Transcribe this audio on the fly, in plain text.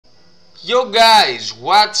Yo guys,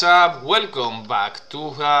 what's up? Welcome back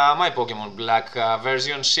to my Pokemon Black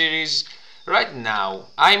version series. Right now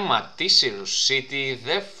I'm at Iccirus City,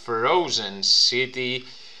 the frozen city,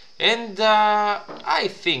 and I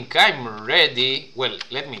think I'm ready, well,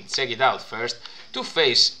 let me check it out first, to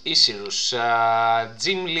face Iccirus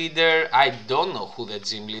gym leader. I don't know who the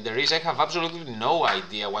gym leader is, I have absolutely no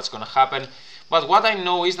idea what's gonna happen, but what I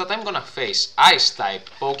know is that I'm gonna face Ice-type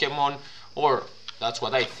Pokemon, or that's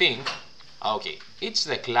what I think. Okay, it's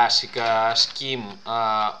the classic scheme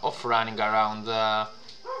of running around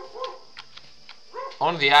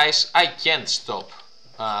on the ice. I can't stop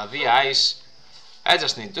the ice. I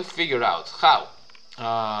just need to figure out how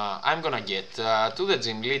I'm gonna get to the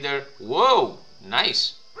gym leader. Whoa,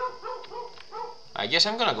 nice. I guess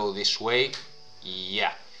I'm gonna go this way.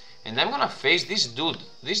 Yeah, and I'm gonna face this dude.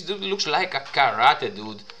 This dude looks like a karate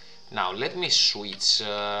dude. Now let me switch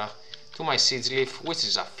to my Sigilyph, which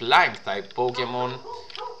is a flying type Pokemon.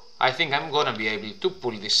 I think I'm gonna be able to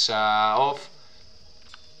pull this off.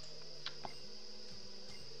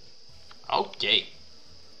 Okay.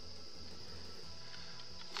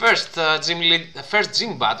 First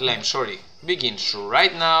gym battle, I'm sorry, begins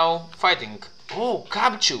right now. Fighting. Oh,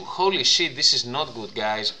 Capchu! Holy shit, this is not good,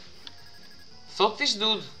 guys. Thought this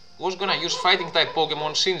dude was gonna use fighting type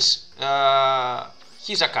Pokemon since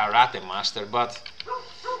he's a karate master, but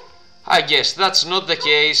I guess that's not the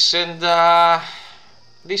case. And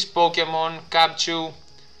this Pokemon, Capchu,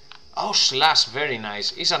 oh, Slash, very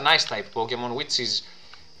nice. It's a nice type Pokemon, which is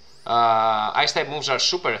ice type moves are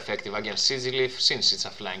super effective against Sigilyph since it's a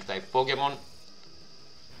flying type Pokemon.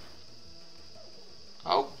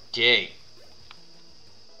 Okay,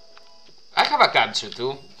 I have a Capchu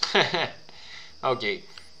too. Okay,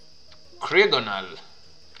 Krigonal.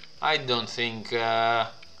 I don't think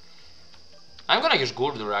I'm gonna use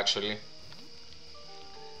Gurdur actually.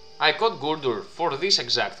 I caught Gurdur for this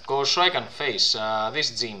exact cause, so I can face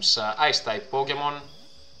this gym's ice-type Pokemon.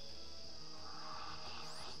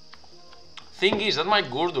 Thing is that my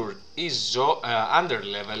Gurdur is so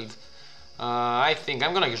under-leveled. I think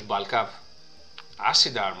I'm gonna use Bulk Up.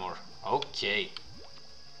 Acid Armor, okay.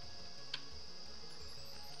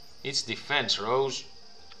 Its defense rose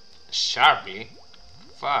sharply.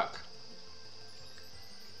 Fuck.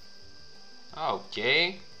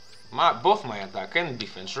 Okay, both my attack and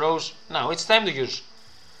defense rose. Now it's time to use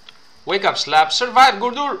Wake Up Slap. Survive,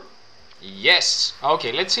 Gurdur! Yes!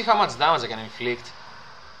 Okay, let's see how much damage I can inflict.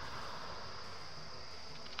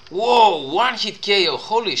 Whoa, one hit KO.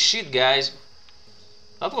 Holy shit, guys.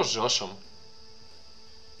 That was awesome.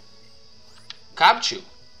 Capchu.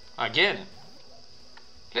 Again.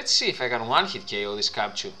 Let's see if I can one hit KO this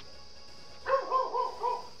Capchu.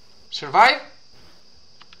 Survive?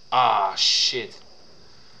 Ah, shit.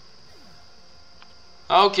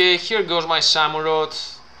 Okay, here goes my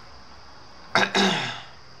Samurott.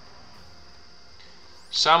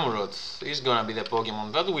 Samurott is gonna be the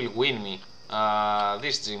Pokemon that will win me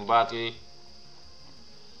this gym battle.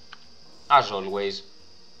 As always.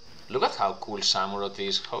 Look at how cool Samurott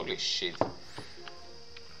is. Holy shit.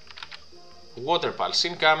 Water Pulse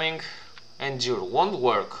incoming. Endure won't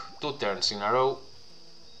work 2 turns in a row.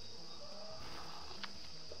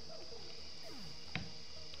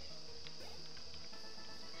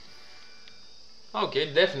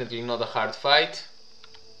 Okay, definitely not a hard fight.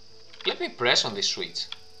 Let me press on this switch.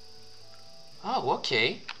 Oh,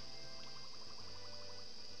 okay.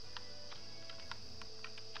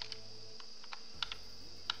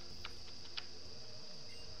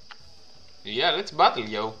 Yeah, let's battle,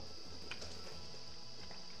 yo.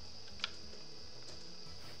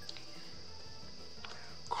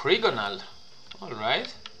 Krigonal.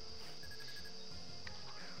 Alright.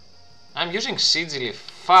 I'm using Sigilyph.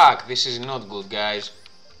 Fuck, this is not good, guys.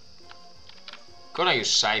 Gonna use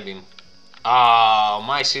Psybeam. Oh,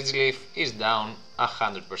 my Sigilyph is down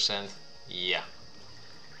 100%. Yeah.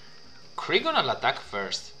 Krigonal attack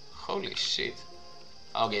first. Holy shit.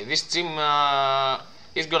 Okay, this gym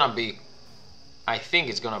is gonna be, I think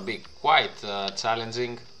it's gonna be quite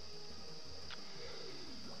challenging.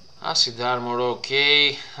 Acid Armor,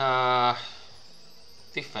 okay.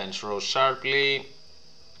 Defense rose sharply.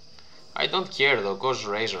 I don't care though, cause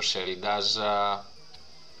Razor Shell does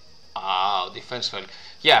defense fell.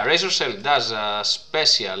 Yeah, Razor Shell does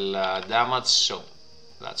special damage, so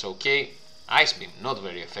that's okay. Ice Beam, not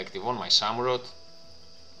very effective on my Samurott.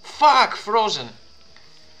 Fuck, frozen.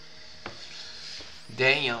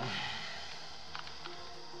 Damn.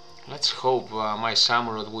 Let's hope my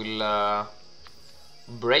Samurott will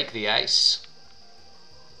break the ice.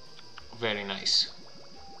 Very nice.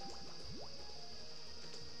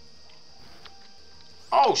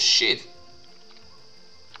 Oh shit!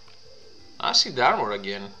 Acid armor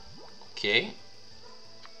again. Okay.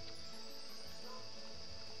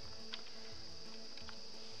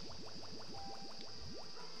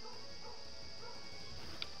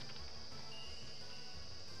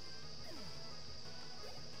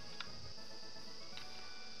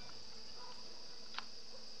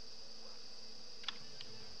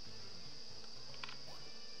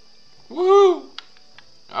 Woo!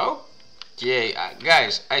 Okay,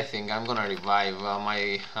 guys, I think I'm gonna revive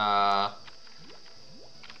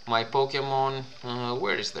my Pokemon.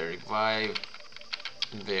 Where is the revive?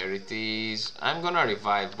 There it is. I'm gonna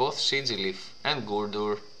revive both Sigilyph and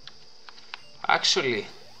Gurdur. Actually,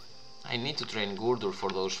 I need to train Gurdur for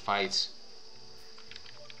those fights.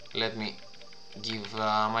 Let me give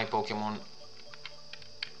my Pokemon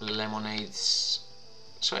lemonades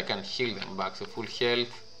so I can heal them back to full health.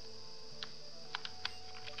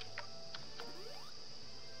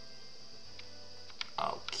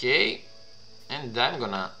 Okay, and I'm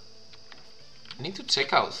gonna need to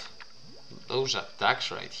check out those attacks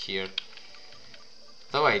right here,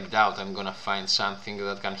 though I doubt I'm gonna find something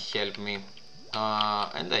that can help me.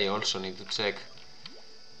 And I also need to check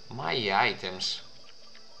my items.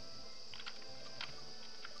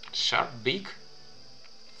 Sharp Beak,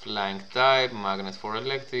 Flying type, Magnet for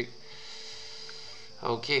electric.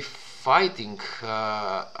 Okay, fighting.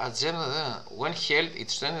 Agenda. When held, it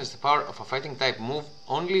strengthens the power of a fighting type move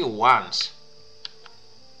only once.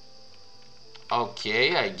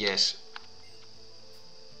 Okay, I guess.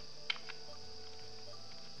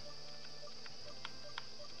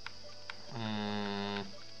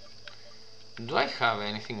 Do I have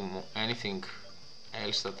anything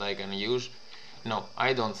else that I can use? No,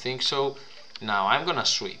 I don't think so. Now I'm gonna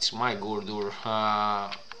switch my Gurdur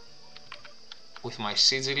with my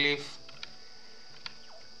Sigilyph.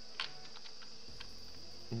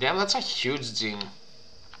 Damn, that's a huge gym.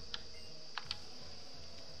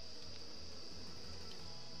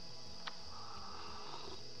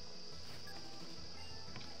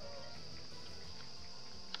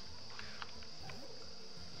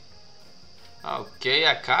 Okay,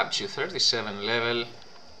 I capture 37 level.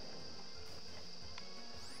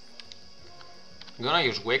 I'm gonna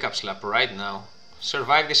use Wake Up Slap right now.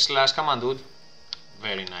 Survive this slash, come on dude.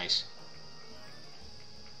 Very nice.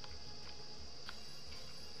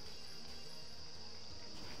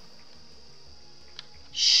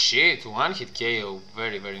 Shit, one hit KO,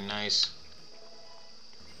 very nice.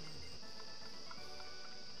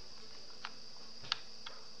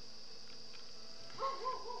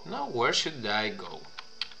 Now where should I go?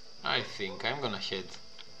 I think I'm gonna head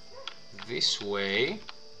this way.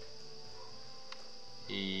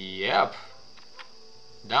 Yep.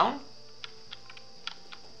 Down?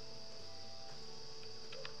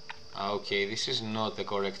 Okay, this is not the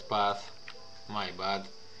correct path. My bad.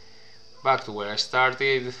 Back to where I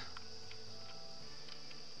started.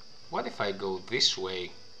 What if I go this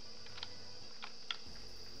way?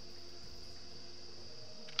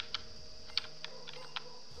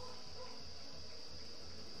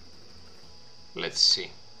 Let's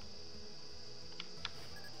see.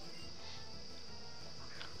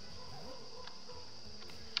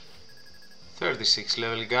 "36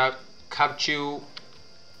 level capture.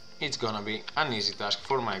 It's gonna be an easy task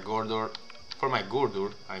for my Gurdur,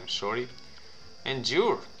 I'm sorry.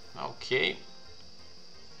 Endure. Okay.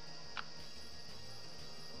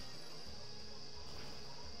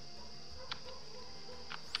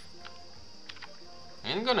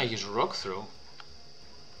 I'm gonna use Rock Throw.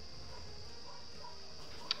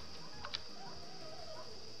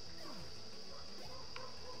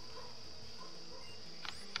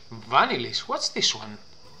 Vanillish, what's this one?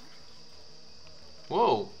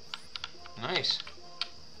 Whoa, nice.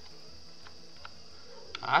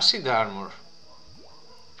 Acid armor.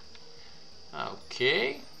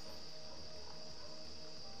 Okay.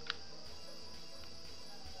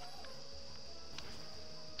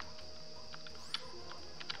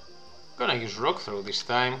 Gonna use Rock Throw this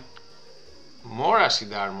time. More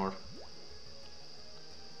acid armor.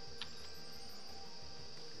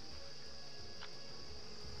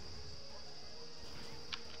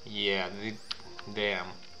 Yeah, damn.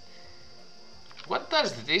 What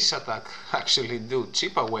does this attack actually do?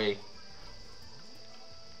 Chip away.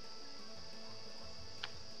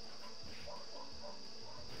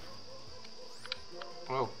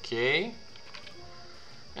 Okay.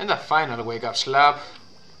 And a final Wake Up Slap.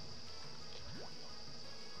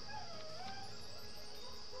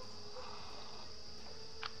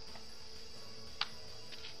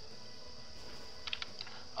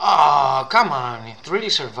 Oh, come on, it really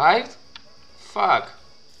survived? Fuck.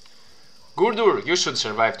 Gurdur, you should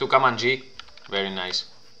survive too, come on G. Very nice.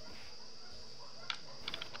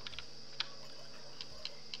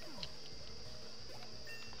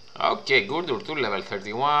 Okay, Gurdur to level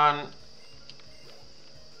 31.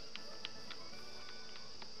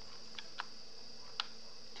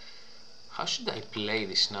 How should I play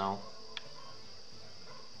this now?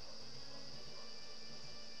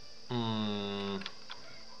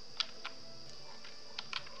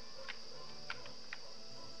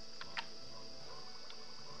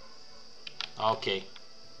 Okay.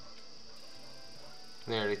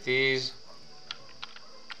 There it is.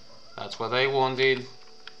 That's what I wanted.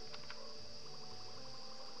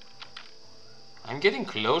 I'm getting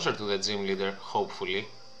closer to the gym leader, hopefully.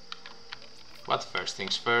 But first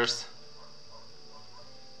things first.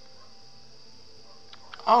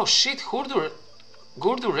 Oh shit,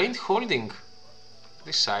 Gurdur ain't holding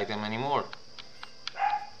this item anymore.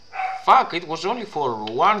 Fuck, it was only for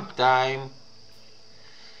one time.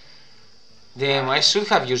 Damn, I should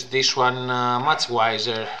have used this one much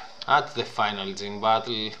wiser at the final gym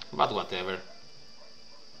battle, but whatever.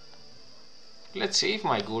 Let's see if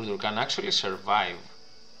my Gurdur can actually survive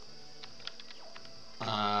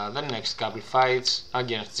the next couple fights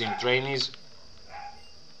against gym trainees.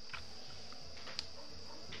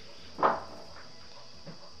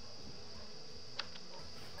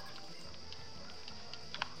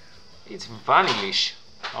 It's vanillish.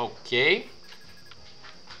 Okay.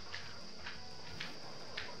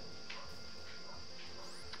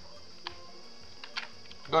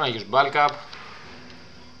 Gonna use bulk up.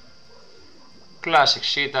 Classic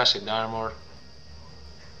shit, acid armor.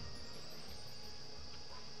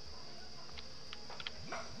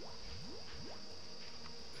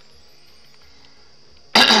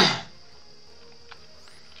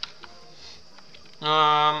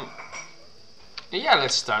 Yeah,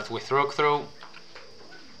 let's start with rock throw.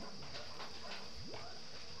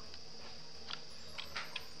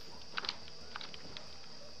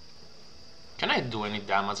 Can I do any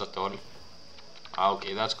damage at all?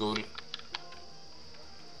 Okay, that's cool.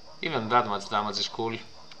 Even that much damage is cool.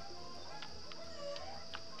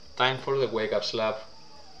 Time for the wake up slap.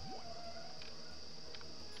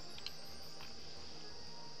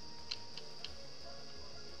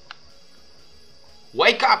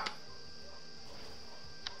 Wake up!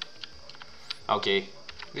 Okay,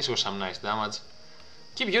 this was some nice damage.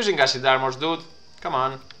 Keep using acid armors, dude. Come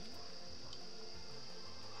on.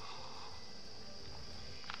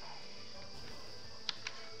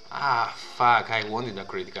 Ah, fuck, I wanted a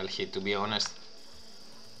critical hit, to be honest.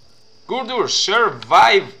 Gurdur,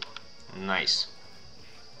 survive! Nice.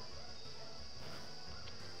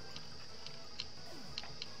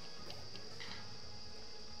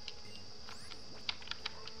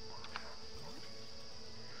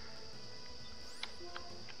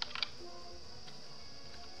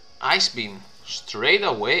 Ice beam, straight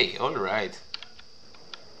away, alright.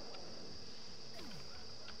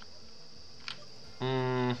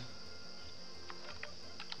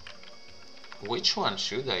 Which one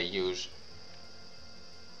should I use?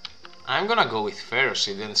 I'm gonna go with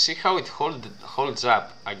Ferocid and see how it holds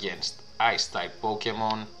up against Ice type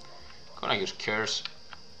Pokemon. Gonna use Curse.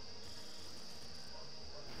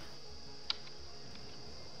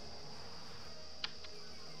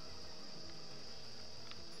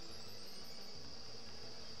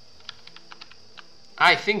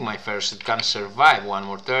 I think my Ferocid can survive one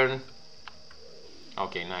more turn.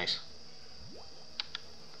 Okay, nice.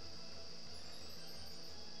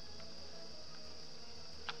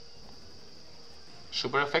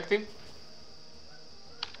 Super effective?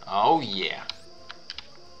 Oh yeah.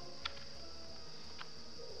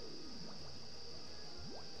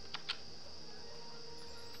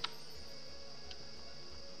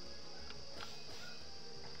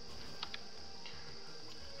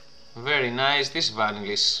 Very nice. This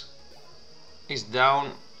Vanillish is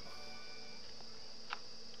down.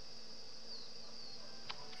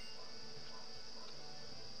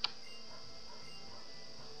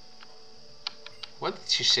 What did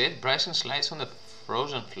she say? Brycen slides on the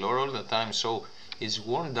frozen floor all the time, so it's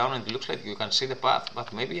worn down and it looks like you can see the path,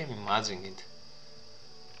 but maybe I'm imagining it.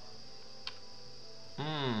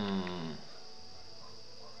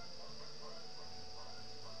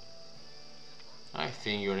 I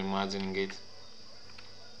think you're imagining it.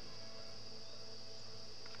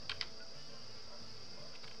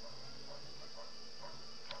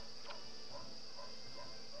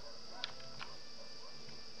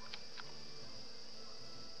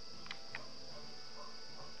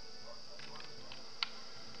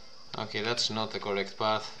 Okay, that's not the correct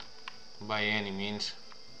path by any means.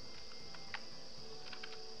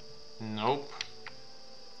 Nope.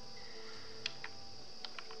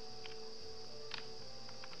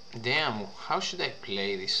 Damn, how should I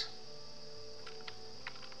play this?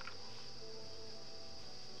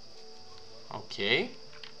 Okay.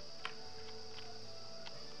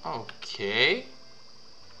 Okay.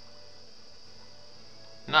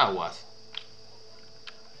 Now what?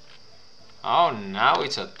 Oh, now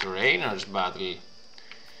it's a trainer's battle.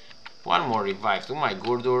 One more revive to my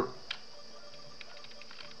Gurdur.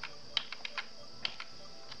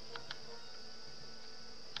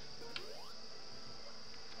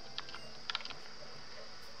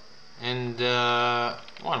 And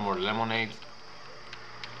one more lemonade.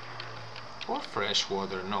 Or fresh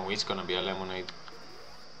water. No, it's gonna be a lemonade.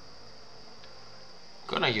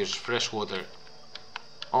 Gonna use fresh water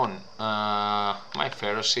on my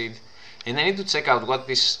Ferroseed. And I need to check out what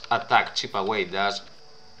this attack chip away does,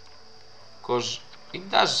 because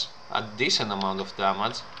it does a decent amount of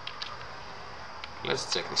damage.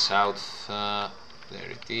 Let's check this out. There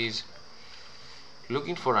it is.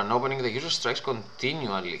 Looking for an opening, the user strikes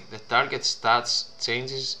continually. The target stats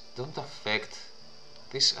changes don't affect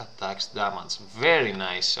this attack's damage. Very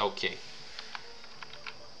nice, okay.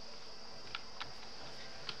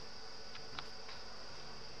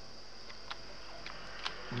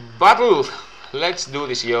 Battle! Let's do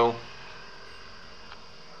this, yo.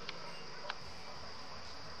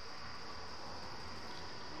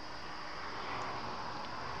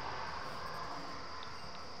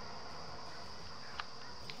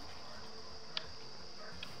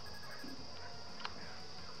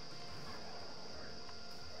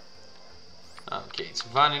 Okay, it's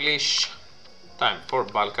Vanillish. Time for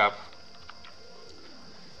bulk up.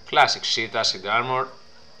 Classic shit, acid armor.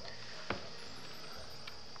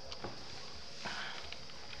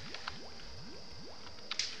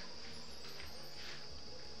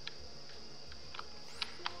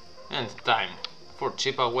 And time for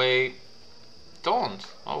chip away. Taunt,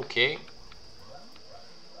 okay.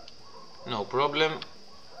 No problem.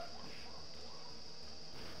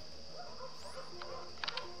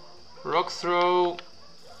 Rock throw.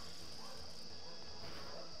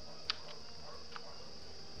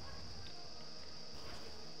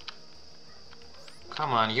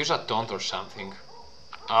 Come on, use a taunt or something.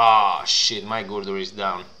 Ah, shit, my Gurdur is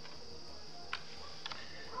down.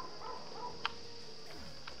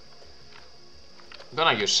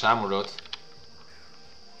 Gonna use Samurott.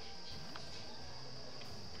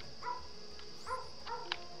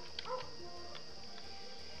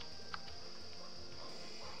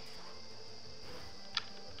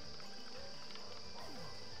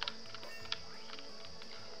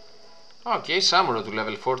 Okay, Samurott to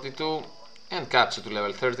level 42 and Katsu to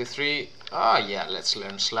level 33. Ah, yeah, let's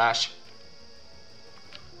learn Slash.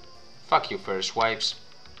 Fuck you, first wipes.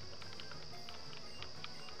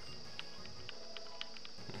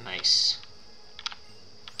 Nice.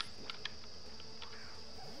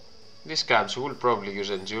 This Katsu will probably use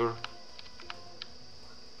Endure.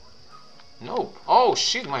 Nope. Oh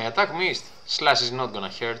shit, my attack missed. Slash is not gonna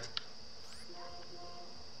hurt.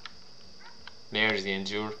 There's the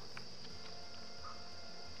Endure.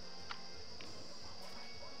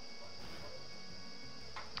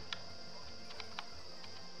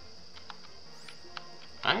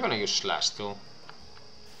 I'm gonna use Slash too.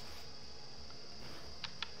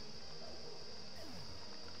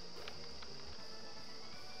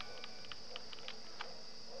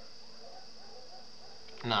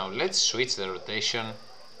 Now let's switch the rotation.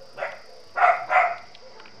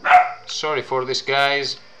 Sorry for this,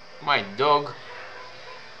 guys. My dog.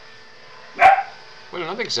 Well,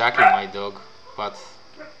 not exactly my dog, but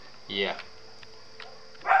yeah.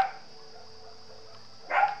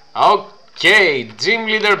 Okay, gym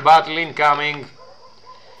leader battle incoming.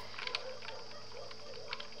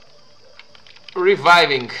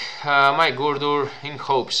 Reviving my Gurdur in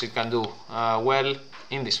hopes it can do well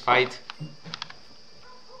in this fight.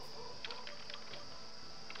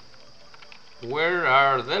 Where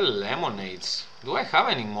are the lemonades? Do I have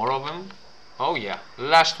any more of them? Oh yeah,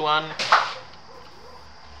 last one.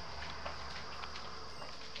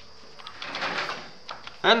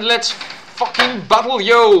 And let's fucking battle,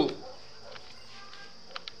 yo!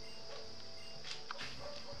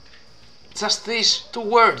 Just these 2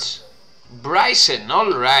 words. Brycen,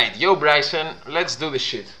 alright. Yo, Brycen, let's do this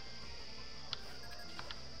shit.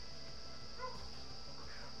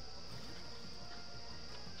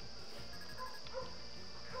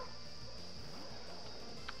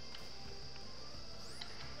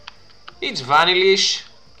 It's Vanillish.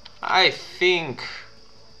 I think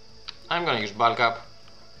I'm gonna use bulk up.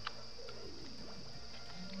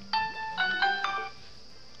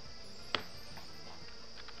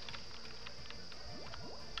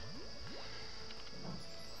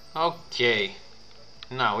 Okay,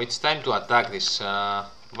 now it's time to attack this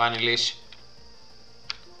Vanillish.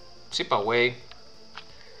 Chip away.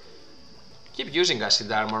 Keep using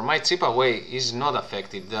acid armor. My chip away is not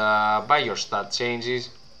affected by your stat changes.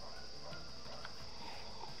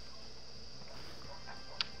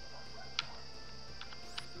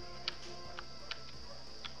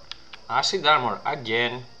 Acid armor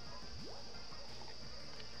again.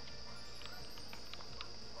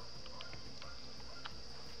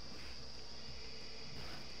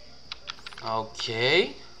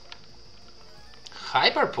 Okay.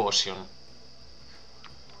 Hyper potion.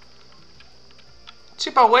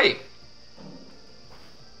 Chip away.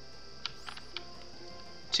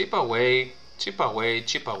 Chip away, chip away,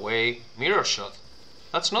 chip away. Mirror shot.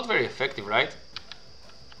 That's not very effective, right?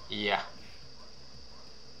 Yeah.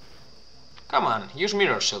 Come on, use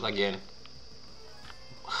mirror shot again.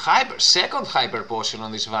 Second hyper potion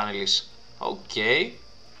on this Vanilis. Okay.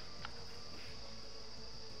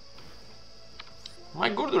 My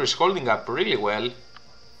Gurdur is holding up really well.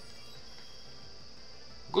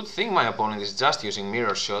 Good thing my opponent is just using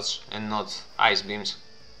mirror shots and not ice beams.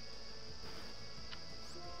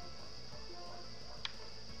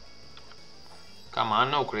 Come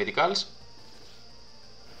on, no criticals.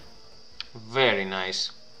 Very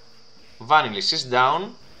nice. Vanilis is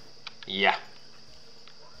down. Yeah.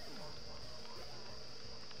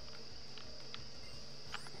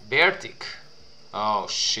 Bertic. Oh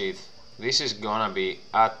shit. This is gonna be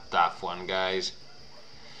a tough one, guys.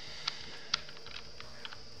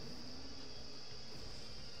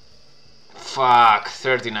 Fuck.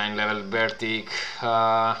 39 level Bertic.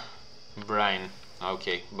 Brycen.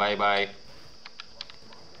 Okay, bye bye.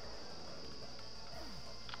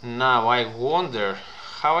 Now I wonder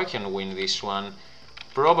how I can win this one.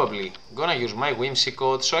 Probably gonna use my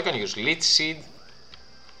Whimsicott so I can use Leech Seed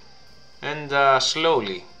and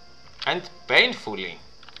slowly and painfully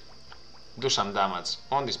do some damage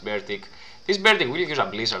on this Bertic. This Bertic will use a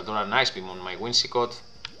Blizzard or an Ice Beam on my Whimsicott.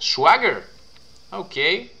 Swagger!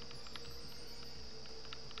 Okay.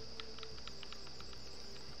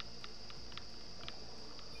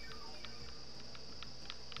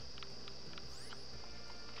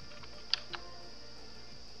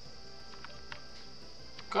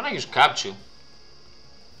 Gonna use Capchu.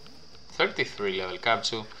 33 level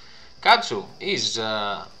Capchu. Capchu is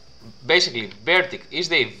basically Bertic is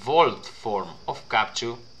the evolved form of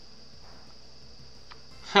Capchu.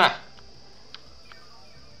 Ha!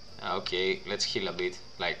 Okay, let's heal a bit,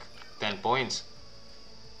 like 10 points.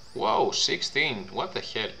 Whoa, 16, what the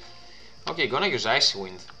hell? Okay, gonna use Icy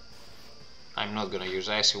Wind. I'm not gonna use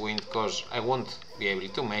Icy Wind because I won't be able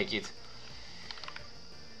to make it.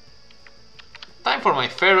 Time for my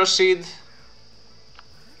Ferroseed.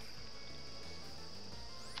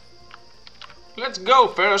 Let's go,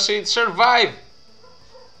 Ferroseed, survive!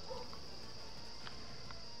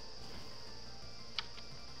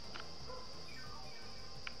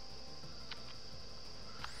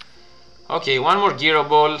 Okay, one more Gyro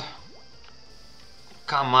Ball.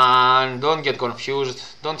 Come on, don't get confused.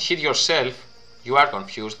 Don't hit yourself. You are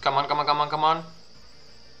confused. Come on, come on, come on, come on.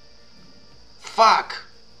 Fuck!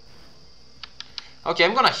 Okay,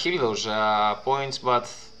 I'm gonna heal those points, but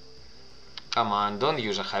come on, don't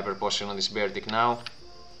use a Hyper Potion on this Bertic now.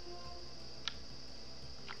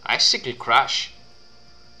 Icicle Crush.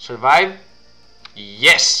 Survive?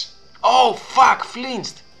 Yes! Oh, fuck,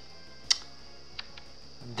 flinched!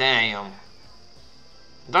 Damn.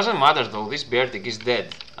 Doesn't matter though, this Bertic is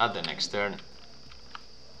dead at the next turn.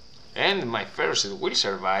 And my Ferroseed will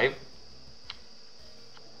survive.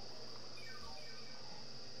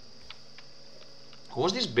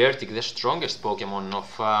 Was this Bertic the strongest Pokemon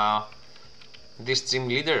of this gym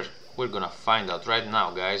leader? We're gonna find out right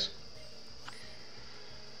now, guys.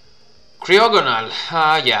 Cryogonal,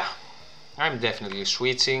 yeah, I'm definitely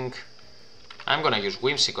switching. I'm gonna use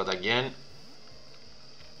Whimsicott again.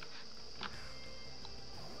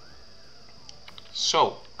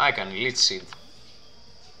 So, I can Leech Seed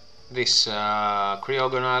this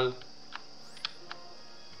Cryogonal.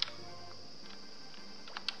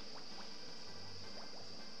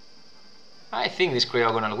 I think this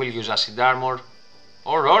Cryogonal will use Acid Armor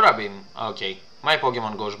or Aura Beam. Okay, my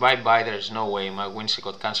Pokemon goes bye-bye, there's no way my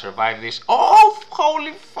Whimsicott can survive this. Oh,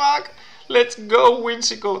 holy fuck! Let's go,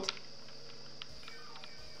 Whimsicott!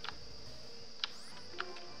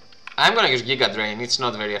 I'm gonna use Giga Drain, it's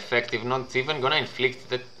not very effective, not even gonna inflict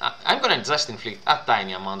that. I'm gonna just inflict a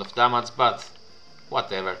tiny amount of damage, but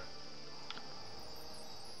whatever.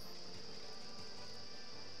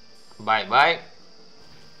 Bye-bye.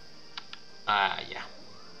 Yeah.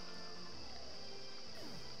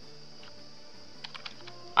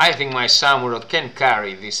 I think my Samurott can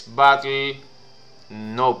carry this battle.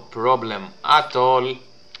 No problem at all.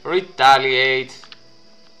 Retaliate.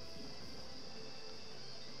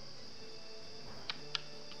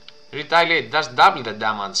 Retaliate does double the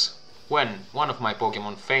damage when one of my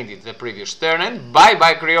Pokemon fainted the previous turn, and bye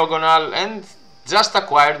bye Cryogonal, and just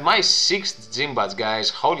acquired my 6th gym badge, guys.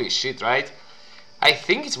 Holy shit, right? I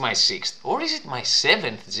think it's my 6th, or is it my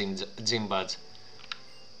 7th gym badge?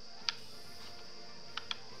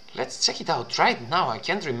 Let's check it out right now, I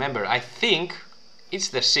can't remember. I think it's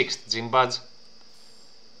the 6th gym badge.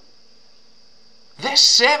 The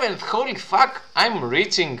 7th! Holy fuck!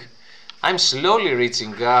 I'm slowly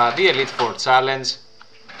reaching the Elite Four challenge.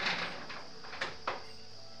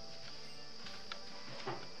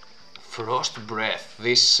 Frost Breath.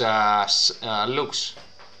 This looks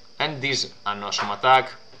and is an awesome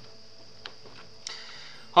attack.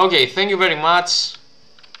 Okay, thank you very much.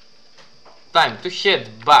 Time to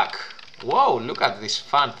head back. Whoa, look at this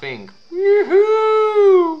fun thing.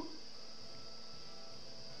 Woohoo!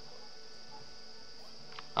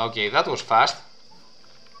 Okay, that was fast.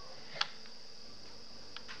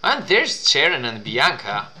 And there's Cheren and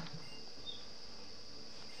Bianca.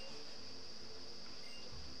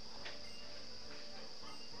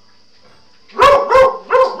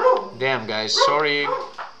 Damn, guys, sorry.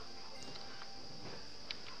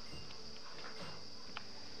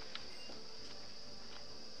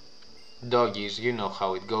 Doggies, you know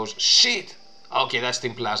how it goes. Shit! Okay, that's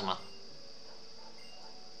Team Plasma.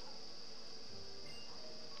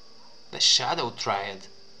 The Shadow Triad.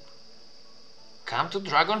 Come to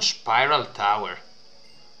Dragon Spiral Tower.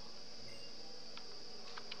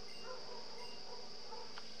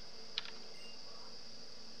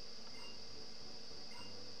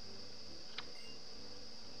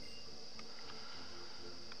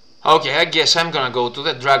 Okay, I guess I'm gonna go to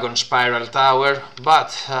the Dragon Spiral Tower,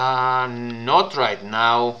 but not right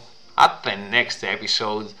now, at the next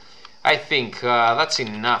episode. I think that's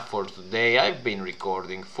enough for today. I've been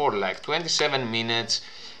recording for like 27 minutes.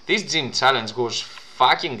 This gym challenge was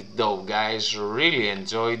fucking dope, guys. Really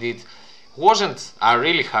enjoyed it. Wasn't a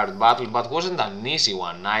really hard battle, but wasn't an easy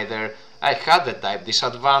one either. I had the type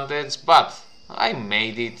disadvantage, but I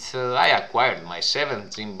made it. I acquired my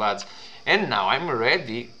 7th gym badge. And now I'm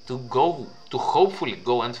ready to hopefully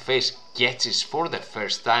go and face Getsis for the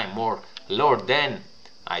first time, or Lord Den.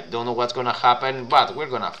 I don't know what's gonna happen, but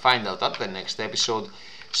we're gonna find out at the next episode.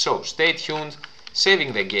 So stay tuned,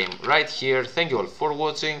 saving the game right here. Thank you all for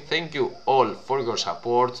watching, thank you all for your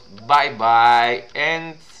support. Bye bye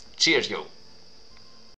and cheers, yo!